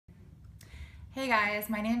Hey guys,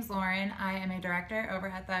 my name's Lauren. I am a director over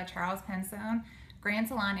at the Charles Penzone Grand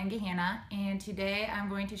Salon in Gahanna, and today I'm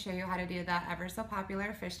going to show you how to do that ever so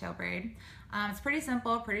popular fishtail braid. It's pretty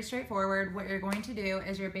simple, pretty straightforward. What you're going to do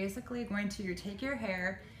is you're basically going to take your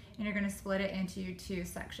hair and you're going to split it into two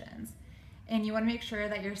sections. And you want to make sure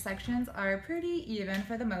that your sections are pretty even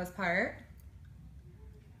for the most part.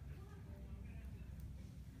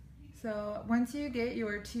 So once you get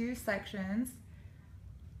your two sections,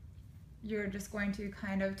 you're just going to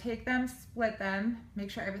kind of take them, split them,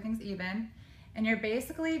 make sure everything's even, and you're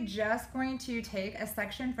basically just going to take a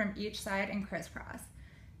section from each side and crisscross.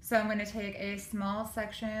 So I'm going to take a small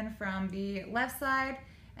section from the left side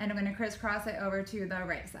and I'm going to crisscross it over to the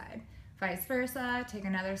right side. Vice versa, take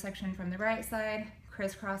another section from the right side,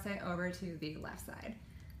 crisscross it over to the left side.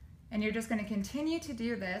 And you're just going to continue to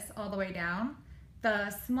do this all the way down.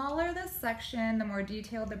 The smaller the section, the more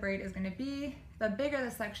detailed the braid is going to be. The bigger the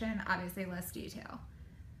section, obviously less detail.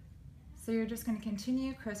 So you're just going to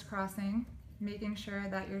continue crisscrossing, making sure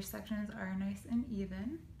that your sections are nice and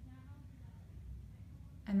even.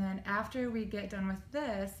 And then after we get done with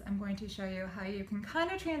this, I'm going to show you how you can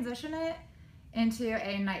kind of transition it into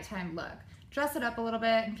a nighttime look. Dress it up a little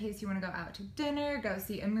bit in case you want to go out to dinner, go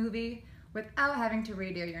see a movie, without having to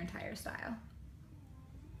redo your entire style.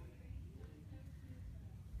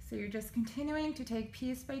 So you're just continuing to take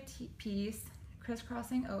piece by piece,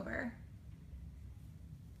 crisscrossing over.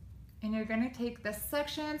 And you're going to take the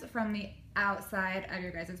sections from the outside of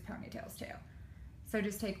your guys' ponytails too. So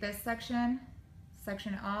just take this section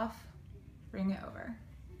off, bring it over.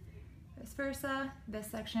 Vice versa, this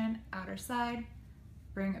section, outer side,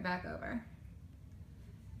 bring it back over.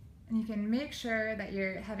 And you can make sure that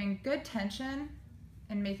you're having good tension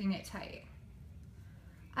and making it tight.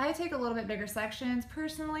 I take a little bit bigger sections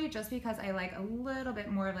personally just because I like a little bit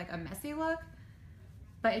more of like a messy look.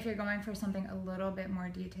 But if you're going for something a little bit more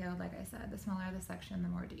detailed, like I said, the smaller the section, the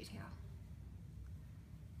more detail.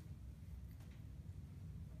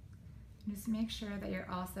 Just make sure that you're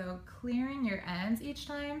also clearing your ends each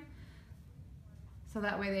time so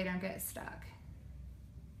that way they don't get stuck.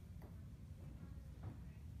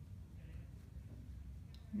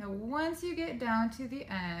 Now once you get down to the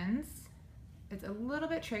ends, it's a little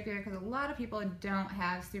bit trickier because a lot of people don't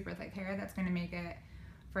have super thick hair. That's going to make it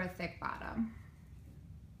for a thick bottom.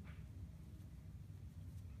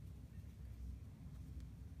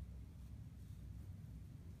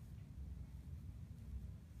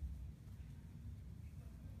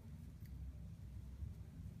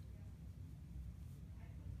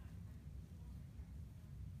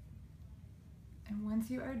 And once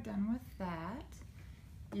you are done with that,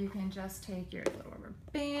 you can just take your little rubber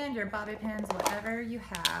band, your bobby pins, whatever you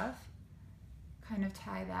have, kind of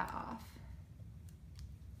tie that off.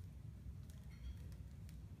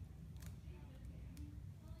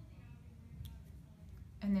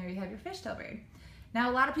 And there you have your fishtail braid. Now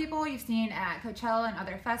a lot of people you've seen at Coachella and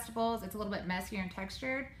other festivals, it's a little bit messier and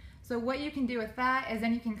textured. So what you can do with that is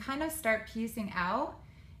then you can kind of start piecing out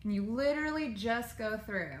and you literally just go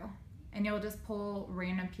through and you'll just pull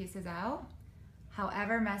random pieces out,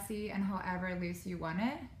 however messy and however loose you want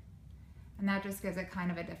it. And that just gives it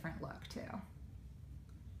kind of a different look too.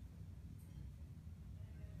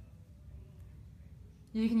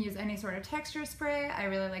 You can use any sort of texture spray. I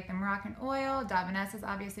really like the Moroccan oil. Davines is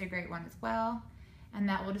obviously a great one as well. And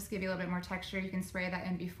that will just give you a little bit more texture. You can spray that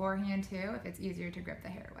in beforehand too if it's easier to grip the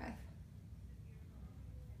hair with.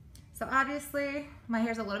 So obviously my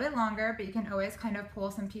hair's a little bit longer, but you can always kind of pull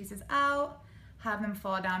some pieces out, have them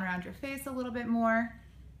fall down around your face a little bit more.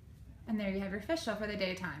 And there you have your fishtail for the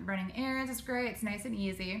daytime. Running errands is great, it's nice and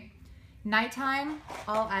easy. Nighttime,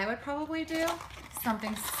 all I would probably do,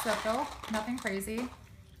 something simple, nothing crazy.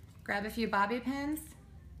 Grab a few bobby pins.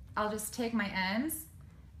 I'll just take my ends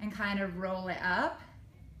and kind of roll it up.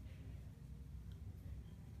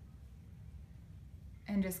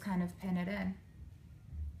 And just kind of pin it in.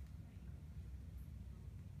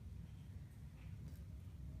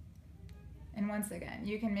 And once again,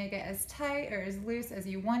 you can make it as tight or as loose as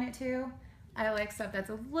you want it to. I like stuff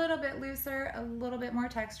that's a little bit looser, a little bit more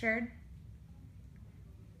textured.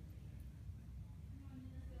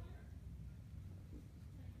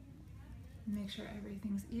 Make sure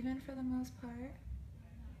everything's even for the most part.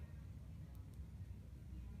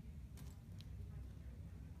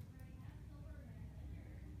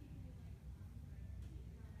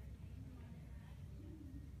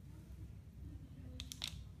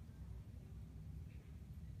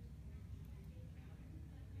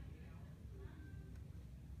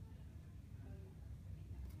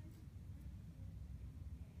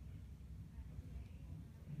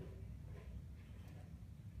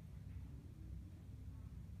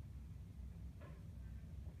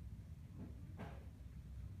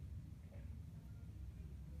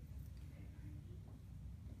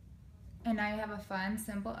 now you have a fun,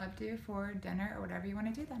 simple updo for dinner or whatever you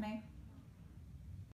want to do that night.